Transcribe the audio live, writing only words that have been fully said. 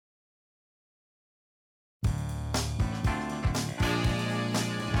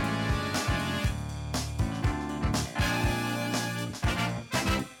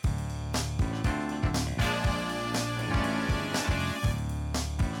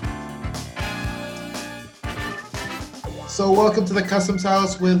So welcome to the Customs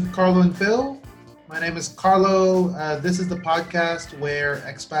House with Carlo and Phil. My name is Carlo. This is the podcast where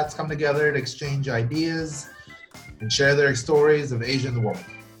expats come together to exchange ideas and share their stories of Asia and the world.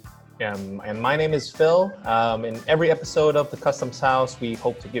 And my name is Phil. In every episode of the Customs House, we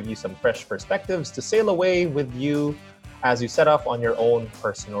hope to give you some fresh perspectives to sail away with you as you set off on your own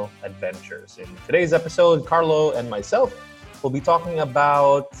personal adventures. In today's episode, Carlo and myself will be talking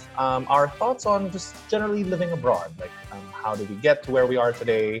about our thoughts on just generally living abroad. Like how did we get to where we are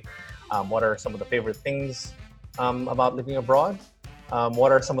today? What are some of the favorite things about living abroad?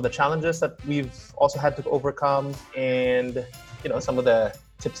 What are some of the challenges that we've also had to overcome? And some of the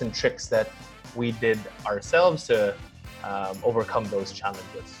tips and tricks that we did ourselves to overcome those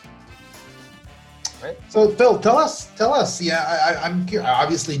challenges. Right. So Phil, tell us. Yeah, I'm curious. I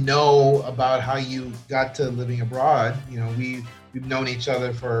obviously know about how you got to living abroad. We've known each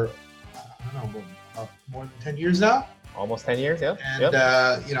other for more than 10 years now. Almost 10 years, yeah.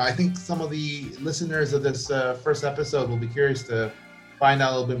 And I think some of the listeners of this first episode will be curious to find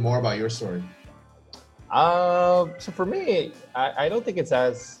out a little bit more about your story. So for me, I don't think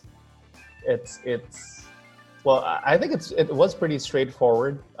I think it was pretty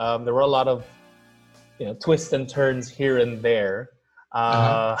straightforward. There were a lot of twists and turns here and there.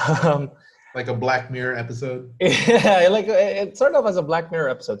 Like a Black Mirror episode? Yeah, like it sort of as a Black Mirror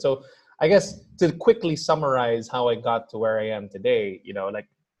episode. So I guess to quickly summarize how I got to where I am today,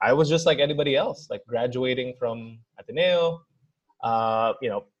 I was just like anybody else, like graduating from Ateneo,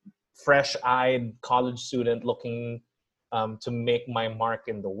 fresh-eyed college student looking to make my mark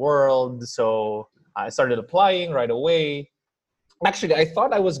in the world. So I started applying right away. Actually, I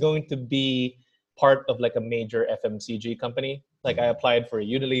thought I was going to be part of like a major FMCG company. Like I applied for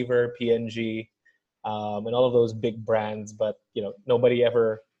Unilever, P&G, and all of those big brands, but nobody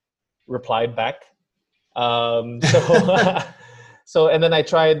ever replied back. And then I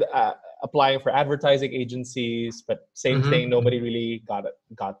tried applying for advertising agencies, but same thing. Nobody really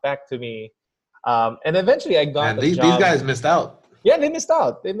got back to me. And eventually I got these guys missed out. Yeah, they missed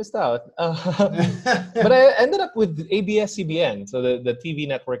out. But I ended up with ABS-CBN, so the TV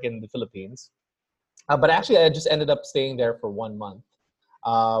network in the Philippines. But actually, I just ended up staying there for 1 month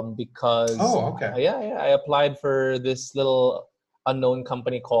because I applied for this little unknown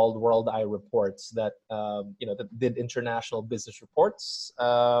company called World Eye Reports that that did international business reports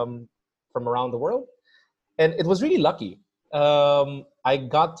from around the world, and it was really lucky. I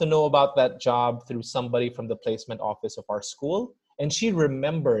got to know about that job through somebody from the placement office of our school, and she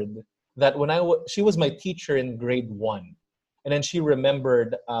remembered that when she was my teacher in grade 1, and then she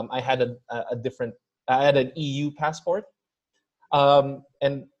remembered I had I had an EU passport,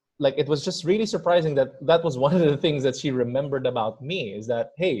 and like it was just really surprising that was one of the things that she remembered about me, is that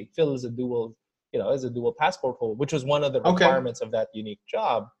hey, Phil is a dual passport holder, which was one of the requirements of that unique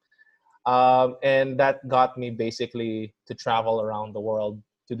job, and that got me basically to travel around the world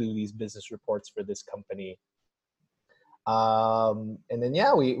to do these business reports for this company. And then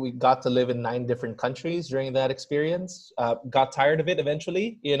we got to live in 9 different countries during that experience. Got tired of it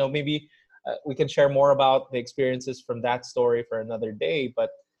eventually. Maybe we can share more about the experiences from that story for another day.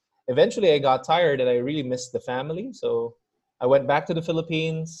 But eventually I got tired and I really missed the family. So I went back to the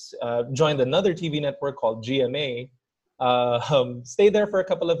Philippines, joined another TV network called GMA, stayed there for a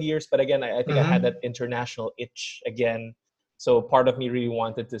couple of years. But again, I think I had that international itch again. So part of me really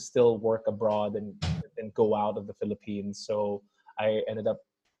wanted to still work abroad and go out of the Philippines. So I ended up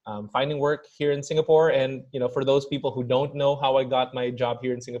finding work here in Singapore. And, for those people who don't know how I got my job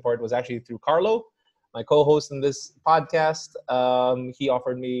here in Singapore, it was actually through Carlo, my co-host in this podcast. He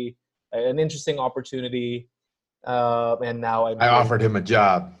offered me an interesting opportunity. And now I offered him a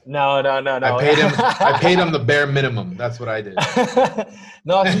job. No. I paid him the bare minimum. That's what I did.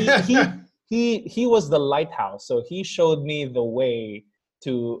 No, he was the lighthouse. So he showed me the way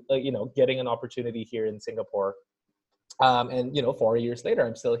to, getting an opportunity here in Singapore. And 4 years later,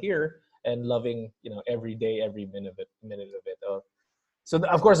 I'm still here and loving, every day, every minute of it. So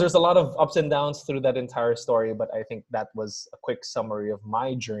of course, there's a lot of ups and downs through that entire story, but I think that was a quick summary of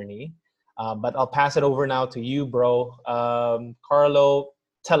my journey. But I'll pass it over now to you, bro. Carlo,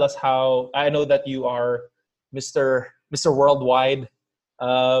 tell us how. I know that you are Mr. Worldwide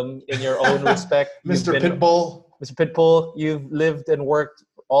in your own respect. Mr. Pitbull. Mr. Pitbull, you've lived and worked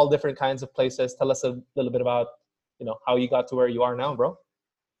all different kinds of places. Tell us a little bit about how you got to where you are now, bro.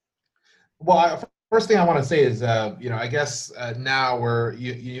 Well, first thing I want to say is, I guess now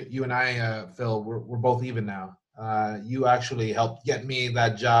you and I, Phil, we're both even now. You actually helped get me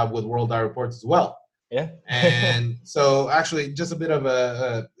that job with World Eye Reports as well. Yeah. And so actually just a bit of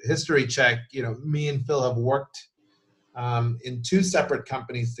a history check, me and Phil have worked in two separate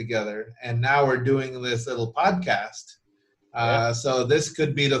companies together, and now we're doing this little podcast. So this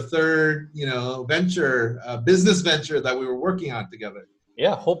could be the third, business venture that we were working on together.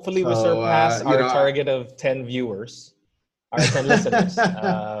 Yeah, hopefully we So, surpass our target of 10 viewers, our 10 listeners.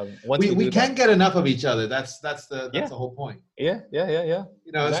 Once we can't get enough of each other. That's the whole point. Yeah. Exactly.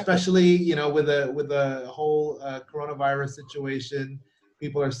 Especially with the whole coronavirus situation,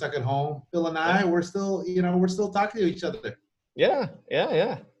 people are stuck at home. Phil and I, we're still talking to each other. Yeah.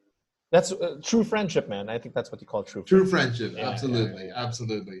 That's true friendship, man. I think that's what you call true friendship. Absolutely.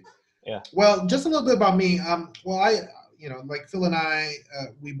 Yeah. Well, just a little bit about me. Like Phil and I,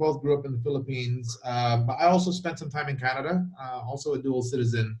 we both grew up in the Philippines, but I also spent some time in Canada, also a dual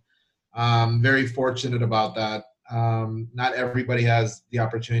citizen. Very fortunate about that. Not everybody has the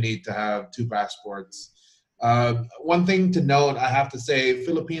opportunity to have two passports. One thing to note, I have to say,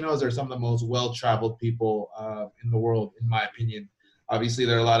 Filipinos are some of the most well-traveled people in the world, in my opinion. Obviously,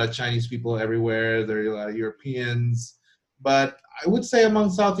 there are a lot of Chinese people everywhere. There are a lot of Europeans. But I would say among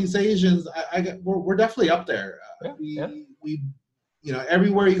Southeast Asians, we're definitely up there. We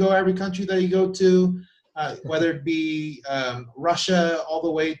everywhere you go, every country that you go to, whether it be Russia all the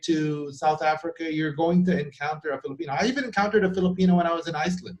way to South Africa, you're going to encounter a Filipino. I even encountered a Filipino when I was in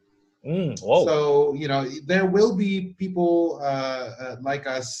Iceland. Whoa. So, there will be people like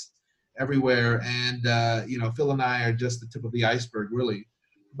us everywhere. And, Phil and I are just the tip of the iceberg, really.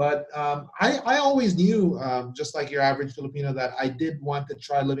 But I always knew, just like your average Filipino, that I did want to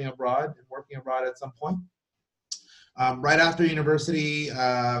try living abroad and working abroad at some point. Right after university,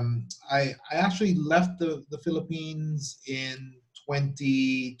 I actually left the Philippines in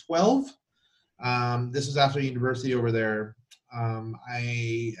 2012. This was after university over there.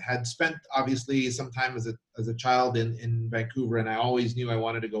 I had spent, obviously, some time as a child in Vancouver, and I always knew I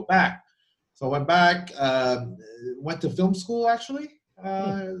wanted to go back. So I went back, went to film school, actually.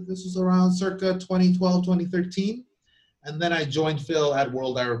 This was around circa 2012, 2013. And then I joined Phil at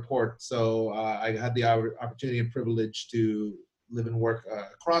World I Report. So I had the opportunity and privilege to live and work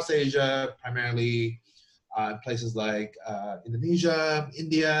across Asia, primarily places like Indonesia,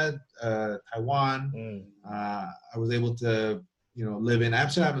 India, Taiwan. I was able to, live in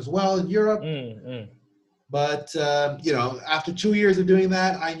Amsterdam as well, in Europe. But, after 2 years of doing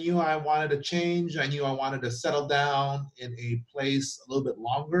that, I knew I wanted to change. I knew I wanted to settle down in a place a little bit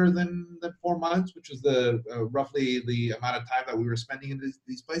longer than 4 months, which was roughly the amount of time that we were spending in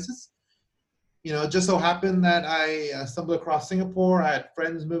these places. It just so happened that I stumbled across Singapore. I had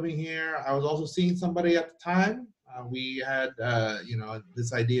friends moving here. I was also seeing somebody at the time. We had,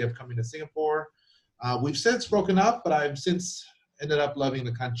 this idea of coming to Singapore. We've since broken up, but I've since ended up loving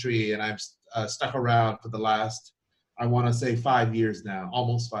the country, and I've stuck around for the last, I want to say, 5 years now,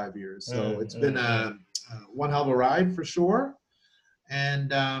 almost 5 years. So it's been one hell of a ride for sure.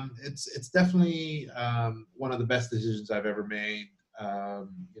 And it's definitely one of the best decisions I've ever made.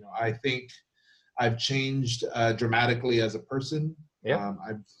 I think I've changed dramatically as a person.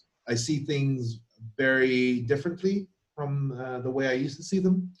 I see things very differently from the way I used to see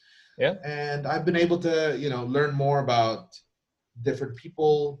them. And I've been able to, learn more about different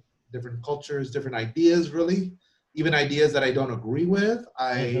people, different cultures, different ideas, really. Even ideas that I don't agree with,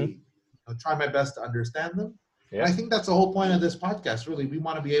 I try my best to understand them. And I think that's the whole point of this podcast, really. We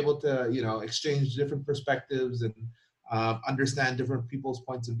want to be able to, exchange different perspectives and understand different people's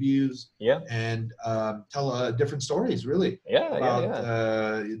points of views, and tell different stories, really,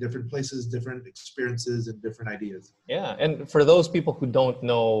 about different places, different experiences, and different ideas. And for those people who don't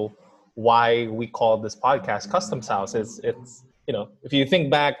know why we call this podcast Customs House, it's if you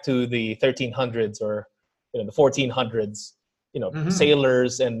think back to the 1300s or the 1400s,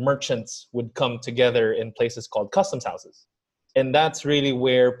 sailors and merchants would come together in places called customs houses. And that's really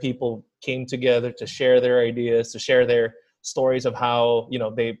where people came together to share their ideas, to share their stories of how,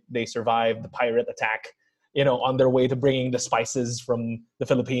 they survived the pirate attack, on their way to bringing the spices from the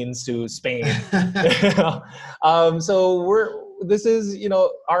Philippines to Spain. This is,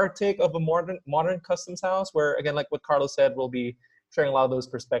 our take of a modern customs house where, again, like what Carlo said, we'll be sharing a lot of those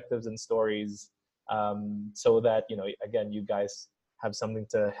perspectives and stories, so that, again, you guys have something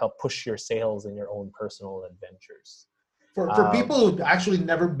to help push your sales in your own personal adventures. For people who've actually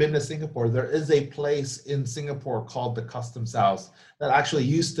never been to Singapore, there is a place in Singapore called the Customs House that actually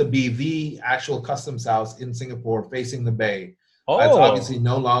used to be the actual customs house in Singapore facing the bay. It's obviously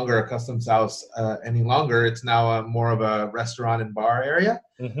no longer a customs house any longer. It's now more of a restaurant and bar area.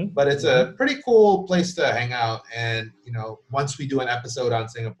 But it's a pretty cool place to hang out. And, once we do an episode on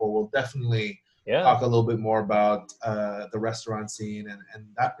Singapore, we'll definitely talk a little bit more about the restaurant scene and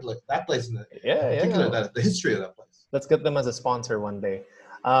that place in particular, the history of that place. Let's get them as a sponsor one day.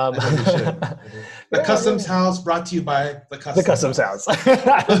 I think we should. The Yeah, Customs House, brought to you by the the Customs Customs House. House.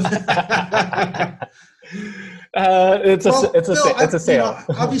 It's a Well, it's a Phil, it's a sale.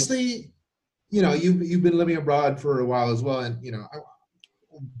 obviously, you've been living abroad for a while as well, and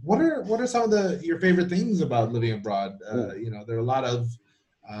what are some of your favorite things about living abroad? There are a lot of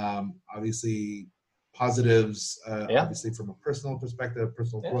obviously positives, Yeah, obviously from a personal perspective,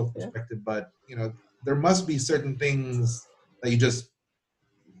 personal yeah, growth yeah, perspective, but there must be certain things that you just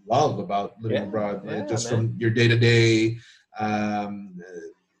love about living yeah, abroad, yeah, just man. from your day to day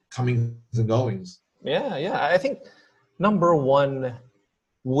comings and goings. Yeah, yeah. I think number one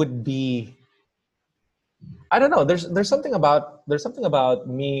would be, I don't know. There's something about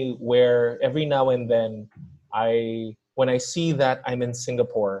me where every now and then when I see that I'm in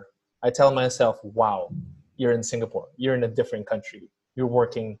Singapore, I tell myself, "Wow, you're in Singapore. You're in a different country. You're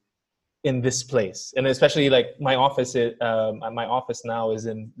working in this place." And especially like my office now is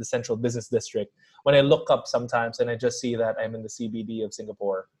in the Central Business District. When I look up sometimes and I just see that I'm in the CBD of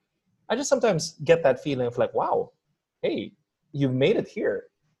Singapore, I just sometimes get that feeling of like, "Wow, hey, you made it here.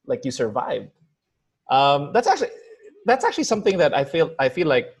 Like you survived." um, that's actually that's actually something that I feel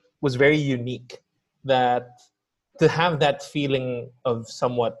like was very unique, that to have that feeling of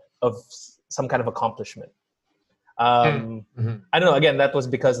some kind of accomplishment. Mm-hmm. I don't know, again, that was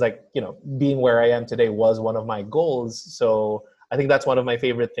because, like, being where I am today was one of my goals. So I think that's one of my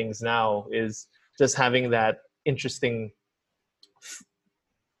favorite things now, is just having that interesting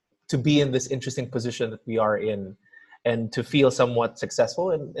to be in this interesting position that we are in, and to feel somewhat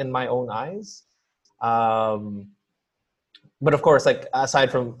successful in my own eyes. um, but of course, like,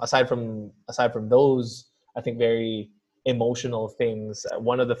 aside from those, I think, very emotional things,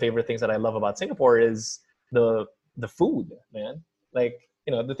 one of the favorite things that I love about Singapore is the the food, man. Like,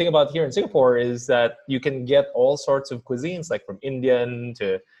 the thing about here in Singapore is that you can get all sorts of cuisines, like from Indian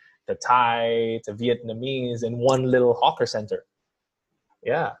to Thai to Vietnamese, in one little hawker center.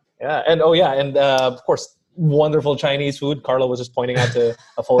 Yeah, yeah. And oh yeah, and of course, wonderful Chinese food. Carlo was just pointing out to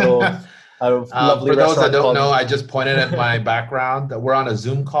a photo of a lovely For those that restaurant don't know, called I just pointed at my background. We're on a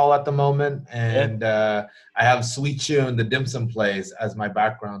Zoom call at the moment, yeah, and I have Sweet Chun, the dim sum place, as my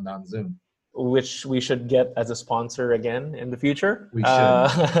background on Zoom. which we should get as a sponsor again in the future. We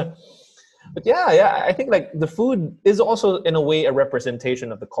should. But yeah, yeah, I think like the food is also in a way a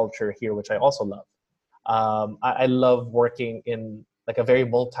representation of the culture here, which I also love. I love working in like a very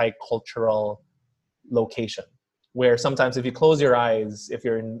multicultural location, where sometimes if you close your eyes, if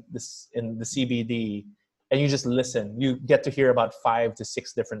you're in the CBD, and you just listen, you get to hear about 5 to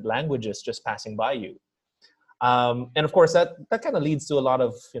 6 different languages just passing by you. And of course, that kind of leads to a lot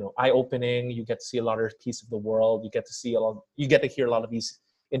of eye opening. You get to see a lot of piece of the world. You get to hear a lot of these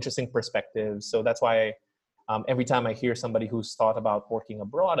interesting perspectives. So that's why, every time I hear somebody who's thought about working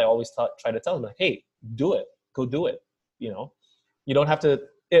abroad, I always try to tell them, like, hey, do it, go do it. You know, you don't have to.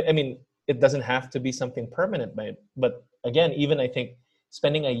 I mean, it doesn't have to be something permanent, but again, even I think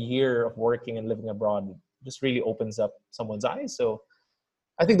spending a year of working and living abroad just really opens up someone's eyes. So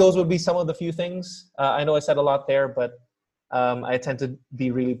I think those would be some of the few things. I know I said a lot there, but I tend to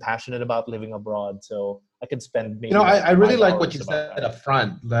be really passionate about living abroad, so I could spend maybe like I really five like what hours you about said that. up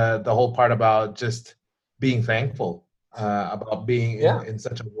front, the whole part about just being thankful, about being Yeah, in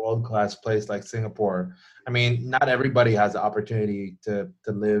such a world-class place like Singapore. I mean, not everybody has the opportunity to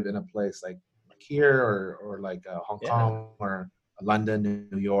live in a place like here, or like Hong yeah, Kong, or London,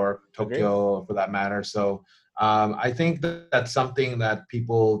 New York, agree. Tokyo, for that matter. So I think that's something that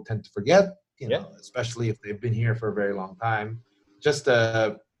people tend to forget, Yeah, especially if they've been here for a very long time. Just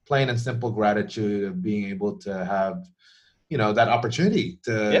plain and simple gratitude of being able to have that opportunity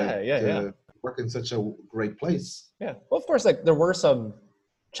to yeah, yeah, yeah, work in such a great place. yeah. Well, of course, like there were some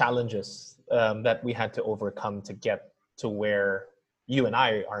challenges that we had to overcome to get to where you and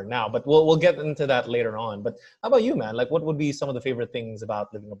I are now, but we'll get into that later on. But how about you, man? Like, what would be some of the favorite things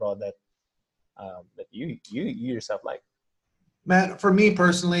about living abroad that that you yourself like? Man, for me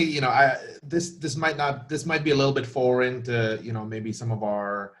personally, I this might be a little bit foreign to maybe some of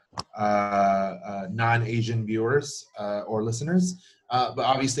our non-Asian viewers or listeners, but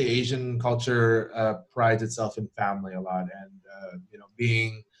obviously Asian culture prides itself in family a lot, and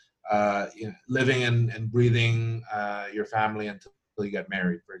being living and breathing your family until you get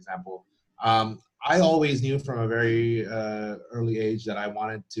married, for example. I always knew from a very early age that I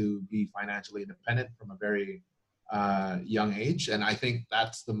wanted to be financially independent from a very young age, and I think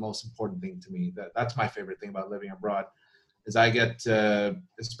that's the most important thing to me. That's my favorite thing about living abroad, is I get,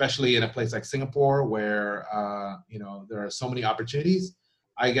 especially in a place like Singapore, where there are so many opportunities.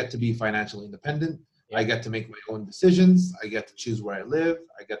 I get to be financially independent. I get to make my own decisions. I get to choose where I live.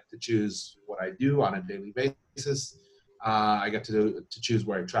 I get to choose what I do on a daily basis. I get to choose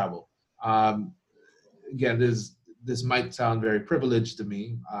where I travel. Um, Again, this might sound very privileged to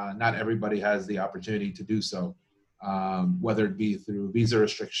me. Not everybody has the opportunity to do so, whether it be through visa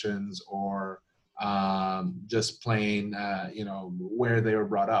restrictions or just plain, where they were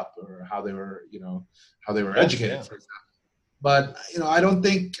brought up or how they were, how they were educated, for example. But I don't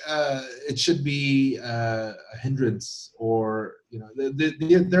think it should be a hindrance, or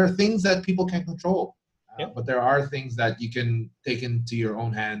there are things that people can control, but there are things that you can take into your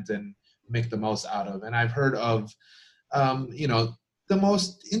own hands and make the most out of. And I've heard of, the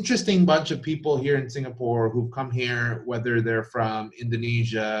most interesting bunch of people here in Singapore who've come here, whether they're from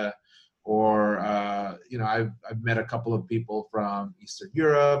Indonesia or I've met a couple of people from Eastern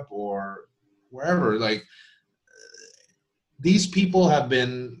Europe or wherever. Like, these people have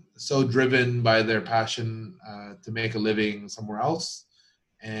been so driven by their passion to make a living somewhere else,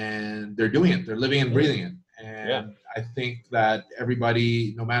 and they're doing it. They're living and breathing it. And I think that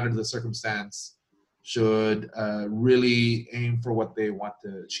everybody, no matter the circumstance, should really aim for what they want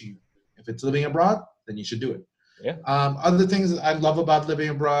to achieve. If it's living abroad, then you should do it. Other things I love about living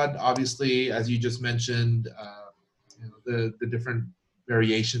abroad, obviously, as you just mentioned, the different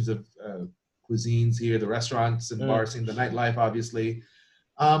variations of cuisines here, the restaurants and bars, and the nightlife, obviously,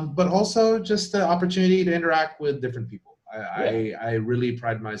 but also just the opportunity to interact with different people. I really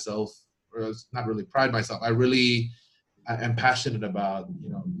pride myself, or not really pride myself, I really am passionate about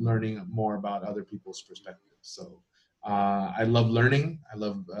learning more about other people's perspectives. So I love learning. I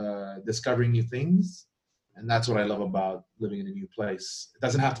love discovering new things. And that's what I love about living in a new place. It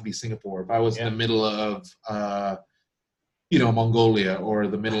doesn't have to be Singapore. If I was in the middle of Mongolia, or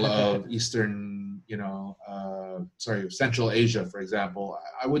the middle of Central Asia, for example,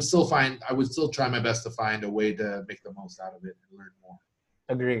 I would still try my best to find a way to make the most out of it and learn more.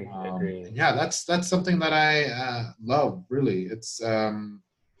 Agree. Yeah, that's something that I love, really. It's I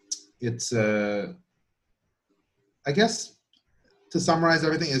guess, to summarize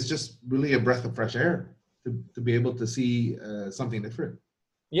everything, it's just really a breath of fresh air to be able to see something different.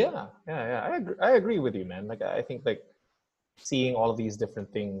 Yeah. I agree with you, man. Like, I think like seeing all of these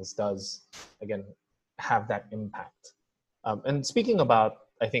different things does, again, have that impact. And speaking about,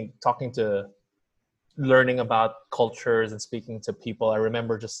 I think, learning about cultures and speaking to people, I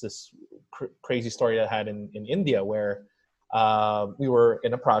remember just this crazy story I had in India, where we were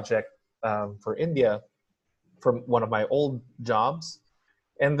in a project for India from one of my old jobs.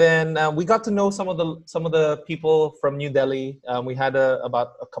 And then we got to know some of the people from New Delhi. We had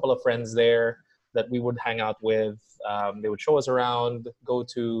about a couple of friends there that we would hang out with. They would show us around, go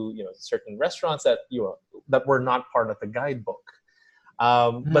to certain restaurants that were not part of the guidebook.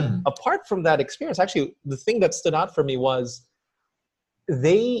 But apart from that experience, actually, the thing that stood out for me was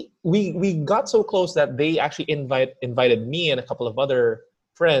we got so close that they actually invited me and a couple of other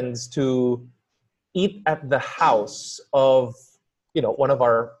friends to eat at the house of one of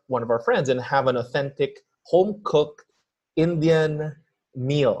our friends and have an authentic home cooked Indian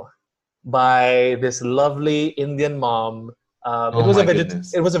meal by this lovely Indian mom.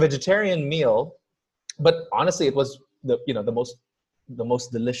 It was a vegetarian meal, but honestly, it was the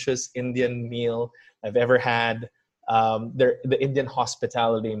most delicious Indian meal I've ever had. The Indian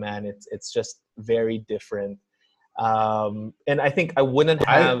hospitality, man, it's just very different. And I think I wouldn't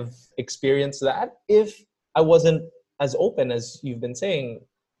have experienced that if I wasn't as open as you've been saying.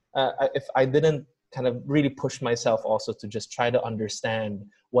 If I didn't kind of really push myself also to just try to understand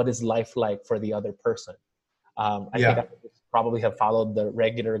what is life like for the other person. I think I would probably have followed the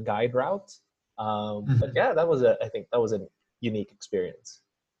regular guide route. But yeah, that was a unique experience.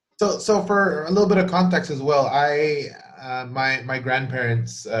 So for a little bit of context as well, my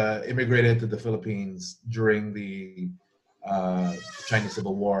grandparents immigrated to the Philippines during the Chinese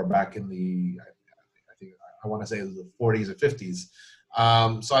Civil War back in I want to say the 40s or 50s.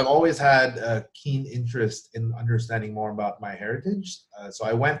 So I've always had a keen interest in understanding more about my heritage. So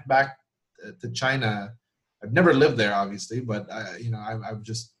I went back to China. I've never lived there, obviously, but I've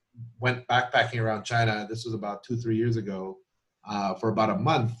just went backpacking around China. This was about 2-3 years ago for about a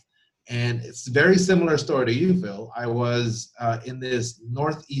month. And it's a very similar story to you, Phil. I was in this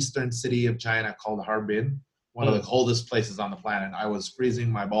northeastern city of China called Harbin, one of the coldest places on the planet. I was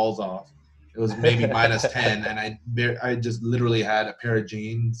freezing my balls off. It was maybe minus 10, and I just literally had a pair of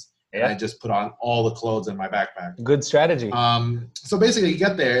jeans, and I just put on all the clothes in my backpack. Good strategy. So basically, you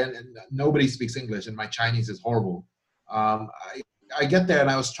get there, and nobody speaks English, and my Chinese is horrible. I get there, and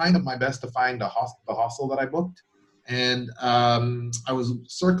I was trying my best to find the hostel that I booked. And I was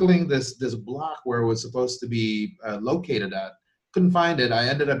circling this block where it was supposed to be located at. Couldn't find it. I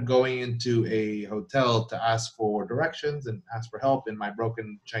ended up going into a hotel to ask for directions and ask for help in my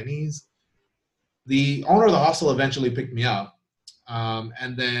broken Chinese. The owner of the hostel eventually picked me up.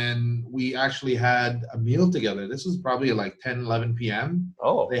 And then we actually had a meal together. This was probably at like 10, 11 p.m.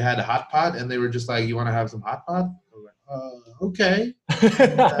 Oh. They had a hot pot and they were just like, you want to have some hot pot? I was like, okay.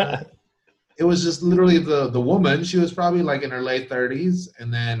 And, it was just literally the woman. She was probably like in her late 30s,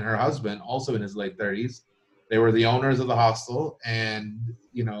 and then her husband, also in his late 30s. They were the owners of the hostel, and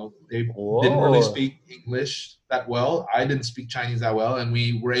they didn't really Whoa. speak English that well. I didn't speak Chinese that well, and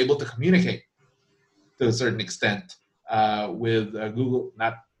we were able to communicate to a certain extent with Google.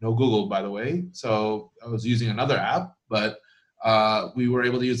 Not no Google, by the way. So I was using another app, but we were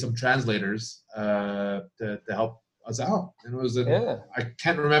able to use some translators to help us out. And it was I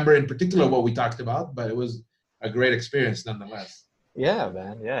can't remember in particular what we talked about, but it was a great experience nonetheless. Yeah,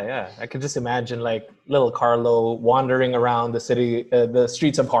 man. Yeah. I could just imagine like little Carlo wandering around the city, the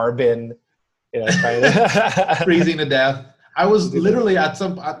streets of Harbin, trying to freezing to death. I was literally at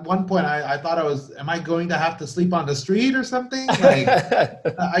one point I thought am I going to have to sleep on the street or something? Like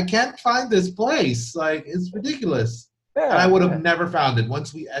I can't find this place. Like it's ridiculous. And I would have never found it.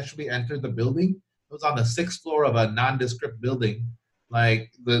 Once we actually entered the building, it was on the 6th floor of a nondescript building.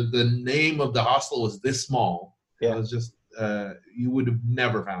 Like the name of the hostel was this small. It was just you would have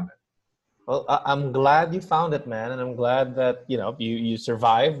never found it. Well, I'm glad you found it, man, and I'm glad that you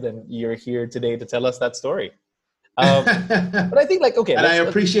survived and you're here today to tell us that story. But I think and I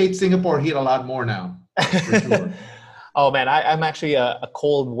appreciate Singapore heat a lot more now. For sure. Oh man, I'm actually a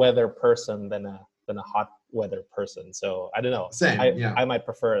cold weather person than a hot weather person. So I don't know. Same. I might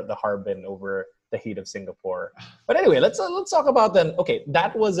prefer the Harbin over the heat of Singapore. But anyway, let's talk about then. Okay,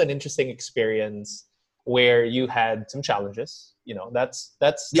 that was an interesting experience where you had some challenges. That's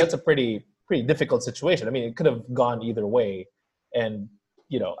a pretty difficult situation. I mean, it could have gone either way, and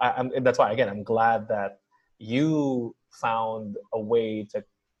that's why again I'm glad that you found a way to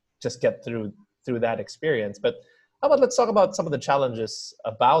just get through that experience. But how about let's talk about some of the challenges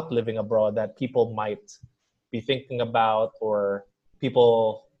about living abroad that people might be thinking about, or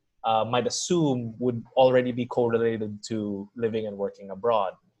people might assume would already be correlated to living and working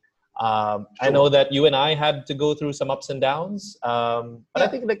abroad. Sure. I know that you and I had to go through some ups and downs, but I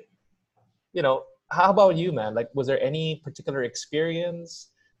think how about you, man? Like, was there any particular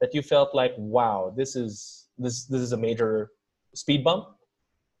experience that you felt like, wow, this is a major speed bump,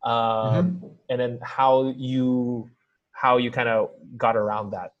 and then how you kind of got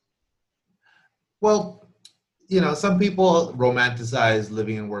around that? Well, some people romanticize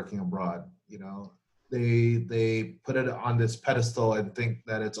living and working abroad. They put it on this pedestal and think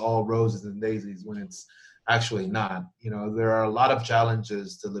that it's all roses and daisies when it's actually not. There are a lot of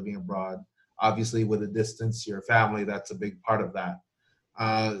challenges to living abroad. Obviously, with a distance to your family, that's a big part of that.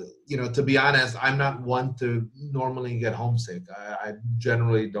 To be honest, I'm not one to normally get homesick. I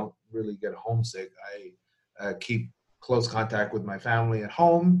generally don't really get homesick. I keep close contact with my family at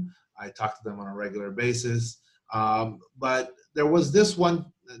home. I talk to them on a regular basis. But there was this one,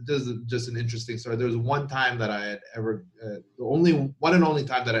 just an interesting story. There was one time that I had ever, the only one and only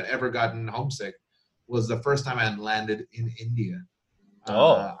time that I'd ever gotten homesick was the first time I had landed in India.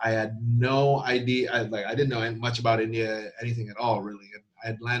 I had no idea. I didn't know much about India, anything at all, really. And I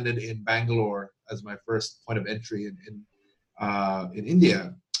had landed in Bangalore as my first point of entry in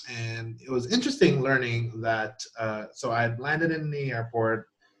India, and it was interesting learning that. So I had landed in the airport,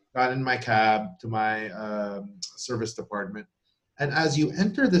 got in my cab to my service department, and as you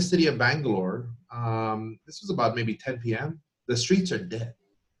enter the city of Bangalore, this was about maybe 10 p.m. The streets are dead.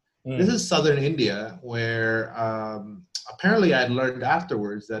 This is southern India, where apparently I had learned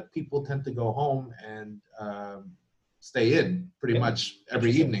afterwards that people tend to go home and stay in pretty much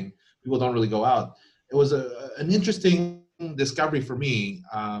every evening. People don't really go out. It was an interesting discovery for me,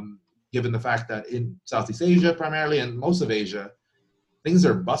 given the fact that in Southeast Asia primarily, and most of Asia, things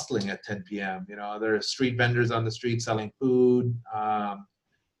are bustling at 10 p.m. There are street vendors on the street selling food,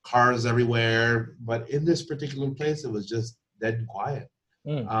 cars everywhere. But in this particular place, it was just dead and quiet.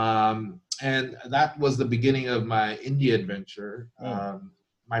 And that was the beginning of my India adventure.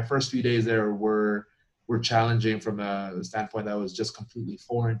 My first few days there were challenging from a standpoint that was just completely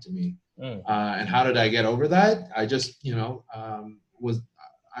foreign to me. And how did I get over that? I just,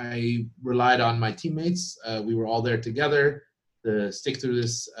 I relied on my teammates. We were all there together to stick through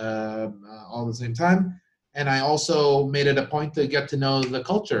this all at the same time. And I also made it a point to get to know the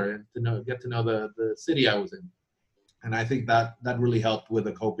culture and get to know the city I was in. And I think that really helped with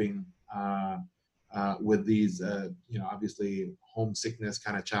the coping with these, obviously homesickness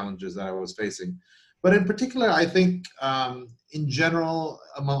kind of challenges that I was facing. But in particular, I think in general,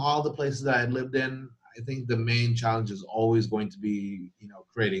 among all the places that I lived in, I think the main challenge is always going to be,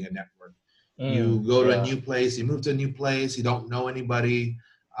 creating a network. You go to a new place, you move to a new place, you don't know anybody.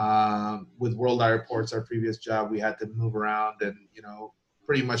 With World Airports, our previous job, we had to move around and,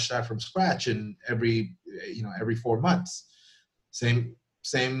 pretty much start from scratch in every 4 months. Same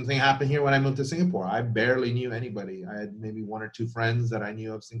thing happened here when I moved to Singapore. I barely knew anybody. I had maybe 1 or 2 friends that I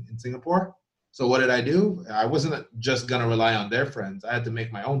knew of in Singapore. So what did I do? I wasn't just going to rely on their friends. I had to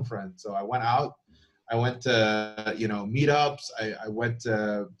make my own friends. So I went out. I went to, meetups. I went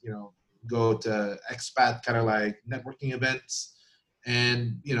to, go to expat kind of like networking events.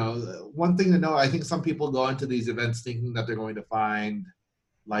 And, one thing to know, I think some people go into these events thinking that they're going to find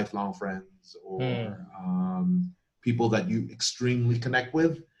lifelong friends or people that you extremely connect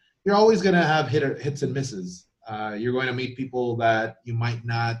with. You're always going to have hits and misses. You're going to meet people that you might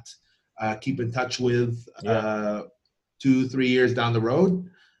not keep in touch with 2-3 years down the road.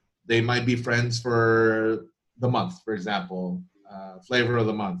 They might be friends for the month, for example, flavor of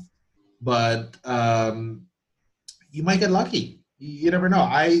the month. But you might get lucky. You never know.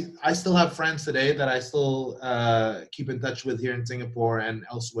 I still have friends today that I still keep in touch with here in Singapore and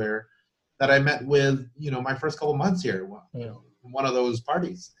elsewhere that I met with, my first couple months here, one of those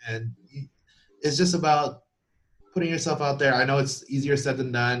parties. And it's just about putting yourself out there. I know it's easier said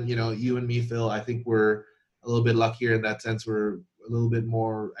than done. You and me, Phil, I think we're a little bit luckier in that sense. We're a little bit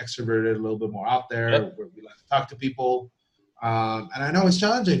more extroverted, a little bit more out there. Yep. We like to talk to people. And I know it's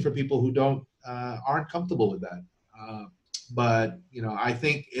challenging for people who aren't comfortable with that. But I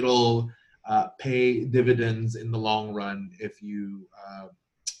think it'll pay dividends in the long run if you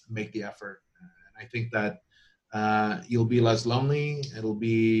make the effort. And I think that you'll be less lonely. It'll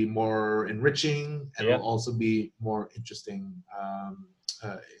be more enriching, and it'll also be more interesting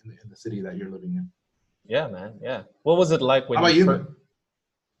in the city that you're living in. Yeah, man. Yeah. What was it like when? How about you?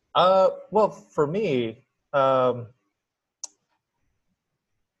 Well, for me, I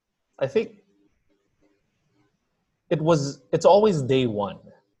think it's always day one,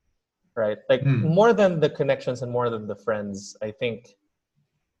 right? Like more than the connections and more than the friends, I think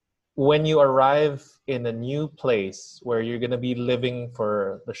when you arrive in a new place where you're going to be living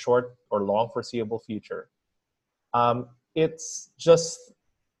for the short or long foreseeable future, it's just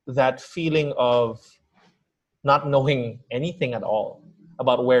that feeling of not knowing anything at all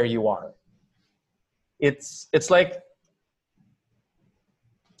about where you are. It's like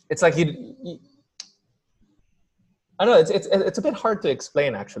you I don't know. It's a bit hard to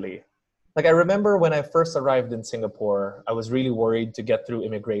explain, actually. Like, I remember when I first arrived in Singapore, I was really worried to get through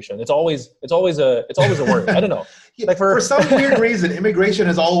immigration. It's always a worry. I don't know. Like for some weird reason, immigration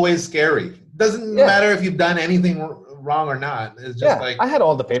is always scary. Doesn't matter if you've done anything wrong or not. It's just like I had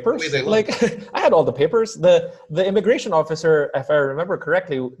all the papers. Like I had all the papers. The immigration officer, if I remember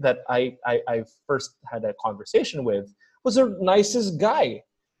correctly, that I first had a conversation with was the nicest guy.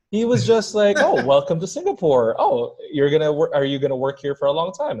 He was just like, "Oh, welcome to Singapore. Oh, are you gonna work here for a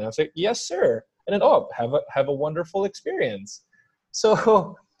long time?" And I was like, "Yes, sir." And then, "Oh, have a wonderful experience."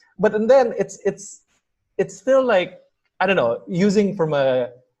 So, but and then it's still like, I don't know, using from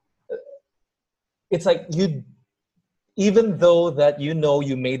it's like even though that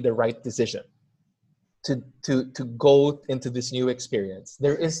you made the right decision to go into this new experience,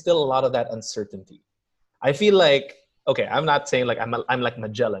 there is still a lot of that uncertainty. I feel like, okay, I'm not saying like I'm like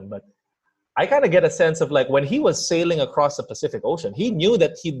Magellan, but I kind of get a sense of like when he was sailing across the Pacific Ocean, he knew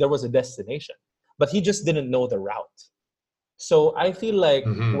that there was a destination, but he just didn't know the route. So I feel like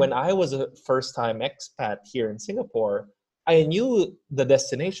when I was a first-time expat here in Singapore, I knew the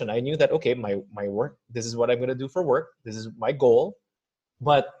destination. I knew that, okay, my work, this is what I'm going to do for work. This is my goal.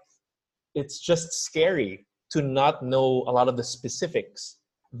 But it's just scary to not know a lot of the specifics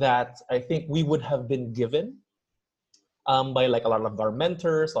that I think we would have been given by like a lot of our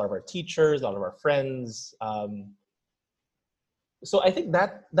mentors, a lot of our teachers, a lot of our friends. So I think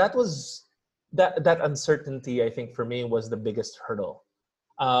that was that uncertainty, I think for me was the biggest hurdle.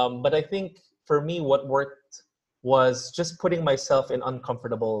 But I think for me, what worked was just putting myself in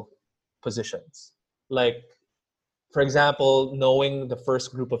uncomfortable positions. Like, for example, knowing the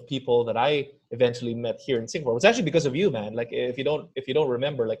first group of people that I eventually met here in Singapore was actually because of you, man. Like, if you don't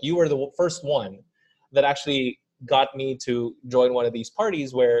remember, like, you were the first one that actually got me to join one of these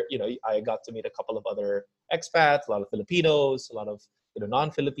parties where, I got to meet a couple of other expats, a lot of Filipinos, a lot of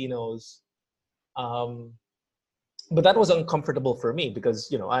non-Filipinos. But that was uncomfortable for me because,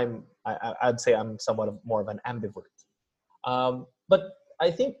 I'd say I'm somewhat more of an ambivert. But I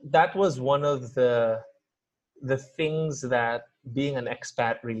think that was one of the things that being an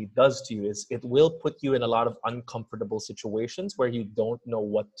expat really does to you is it will put you in a lot of uncomfortable situations where you don't know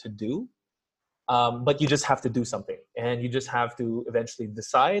what to do. But you just have to do something, and you just have to eventually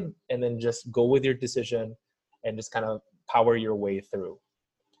decide and then just go with your decision and just kind of power your way through.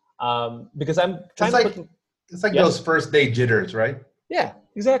 Because I'm trying It's to like put, it's like yeah, those first day jitters, right? yeah,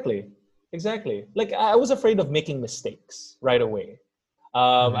 exactly. Like I was afraid of making mistakes right away.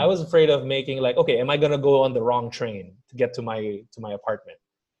 I Hmm. was afraid of making like, okay, am I gonna go on the wrong train to get to my apartment?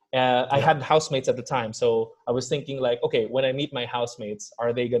 I Yeah. had housemates at the time, so I was thinking like, okay, when I meet my housemates,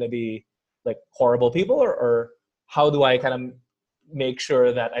 are they gonna be like horrible people, or how do I kind of make sure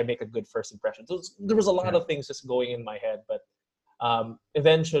that I make a good first impression? So there was a lot Yeah. of things just going in my head, but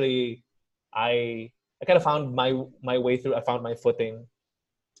eventually, I kind of found my way through. I found my footing.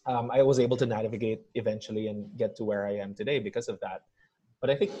 I was able to navigate eventually and get to where I am today because of that. But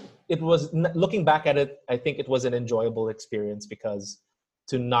I think it was, looking back at it, I think it was an enjoyable experience because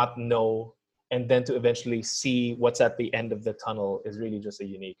to not know and then to eventually see what's at the end of the tunnel is really just a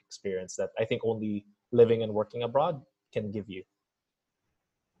unique experience that I think only living and working abroad can give you.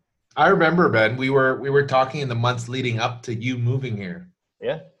 I remember, Ben, we were talking in the months leading up to you moving here.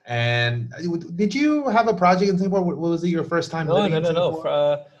 Yeah. And did you have a project in Singapore? Was it your first time No, living no, in no, no.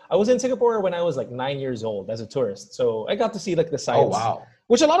 Singapore? I was in Singapore when I was like 9 years old as a tourist. So I got to see like the Oh, sites, wow.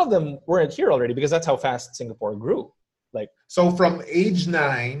 which a lot of them weren't here already because that's how fast Singapore grew. Like, So from age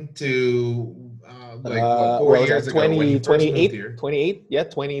 9 to like what, what 4 was years that? ago when 20, you first moved 28, here? 28, yeah,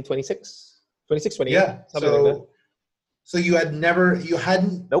 20, 26, 26, 28, Yeah. something like that. So you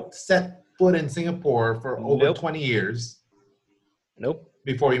hadn't Nope. set foot in Singapore for over Nope. 20 years Nope.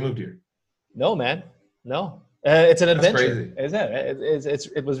 before you moved here. No, man. No. It's an That's adventure. crazy. Is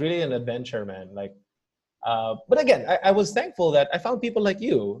it? It was really an adventure, man. Like, but again, I was thankful that I found people like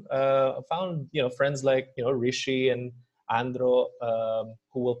you. I found friends like Rishi and Andro,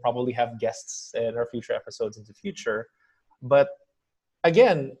 who will probably have guests in our future episodes in the future. But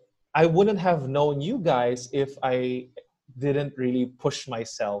again, I wouldn't have known you guys if I didn't really push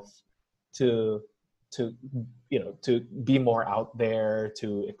myself to to to be more out there,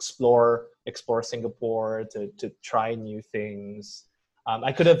 to explore Singapore, to try new things.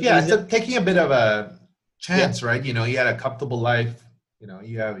 I could have Yeah, easily, taking a bit of a yeah, chance, right? You had a comfortable life.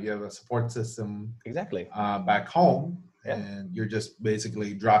 You have a support system exactly, back home, yeah, and you're just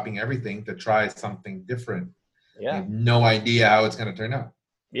basically dropping everything to try something different. You yeah, have no idea how it's going to turn out.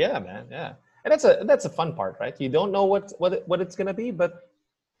 yeah, man, yeah. And that's a fun part, right? You don't know what it's gonna be, but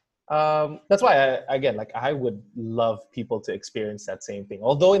that's why again, like I would love people to experience that same thing.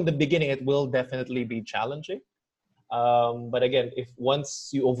 Although in the beginning it will definitely be challenging. But again, if once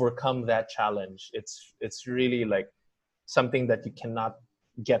you overcome that challenge, it's really like something that you cannot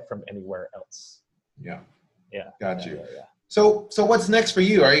get from anywhere else. Yeah, Yeah, got yeah, you. yeah, yeah. So what's next for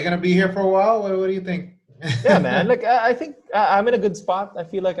you? Are you going to be here for a while? What do you think? Yeah, man. Like I think I'm in a good spot. I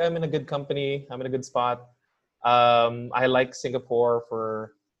feel like I'm in a good company. I'm in a good spot. I like Singapore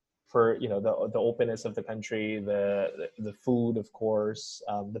for the openness of the country, the food, of course,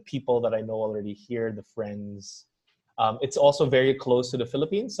 the people that I know already here, the friends. It's also very close to the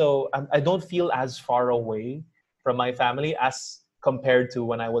Philippines, so I don't feel as far away from my family as compared to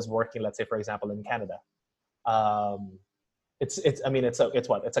when I was working, let's say, for example, in Canada. Um, it's I mean it's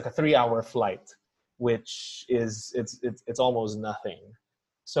like a 3 hour flight, which is it's almost nothing.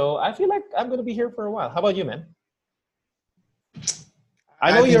 So I feel like I'm gonna be here for a while. How about you, man? I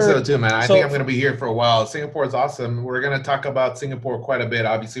I know think so you're too, man. I think so I'm going to be here for a while. Singapore is awesome. We're going to talk about Singapore quite a bit.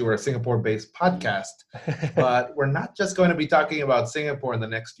 Obviously, we're a Singapore-based podcast, but we're not just going to be talking about Singapore in the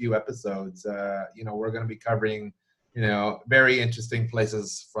next few episodes. We're going to be covering, very interesting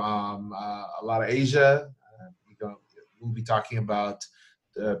places from a lot of Asia. We'll be talking about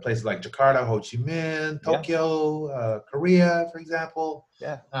places like Jakarta, Ho Chi Minh, yeah, Tokyo, Korea, for example.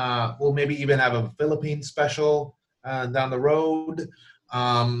 yeah, We'll maybe even have a Philippines special down the road.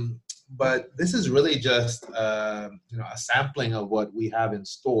 But this is really just a sampling of what we have in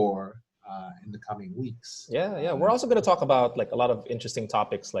store in the coming weeks. yeah. We're also going to talk about like a lot of interesting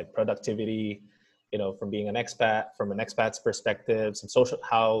topics like productivity, from being an expat, from an expat's perspective, some social,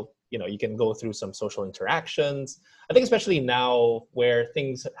 how you can go through some social interactions. I think especially now where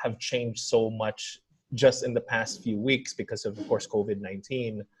things have changed so much just in the past few weeks because of course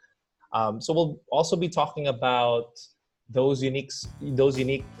COVID-19. So we'll also be talking about those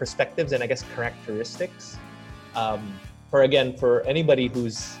unique perspectives and I guess characteristics. Um, for anybody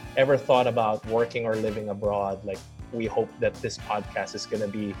who's ever thought about working or living abroad, like we hope that this podcast is going to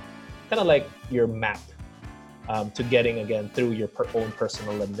be kind of like your map to getting, again, through your own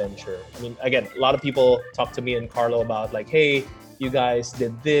personal adventure. I mean, again, a lot of people talk to me and Carlo about like, hey, you guys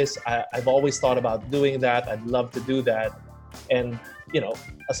did this. I've always thought about doing that. I'd love to do that. And,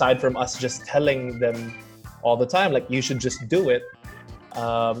 aside from us just telling them all the time, like, you should just do it,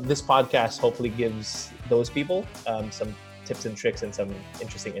 this podcast hopefully gives those people some tips and tricks and some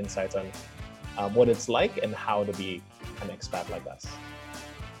interesting insights on what it's like and how to be an expat like us.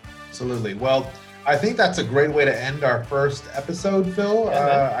 Absolutely. Well, I think that's a great way to end our first episode, Phil.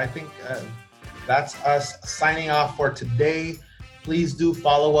 I think that's us signing off for today. Please do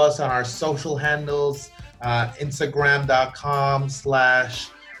follow us on our social handles,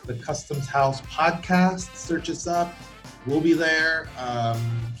 Instagram.com/The Customs House Podcast. Search us up. We'll be there.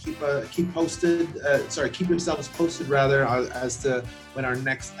 Keep yourselves posted rather as to when our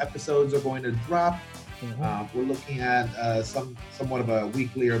next episodes are going to drop. We're looking at somewhat of a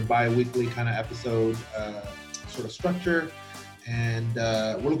weekly or bi-weekly kind of episode sort of structure. And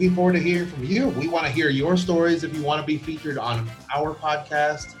we're looking forward to hearing from you. We want to hear your stories. If you want to be featured on our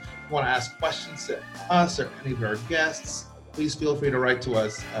podcast, if you want to ask questions to us or any of our guests, please feel free to write to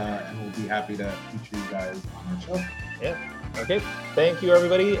us and we'll be happy to feature you guys on our show. Yeah. Okay. Thank you,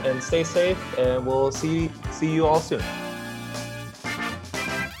 everybody, and stay safe. And we'll see you all soon.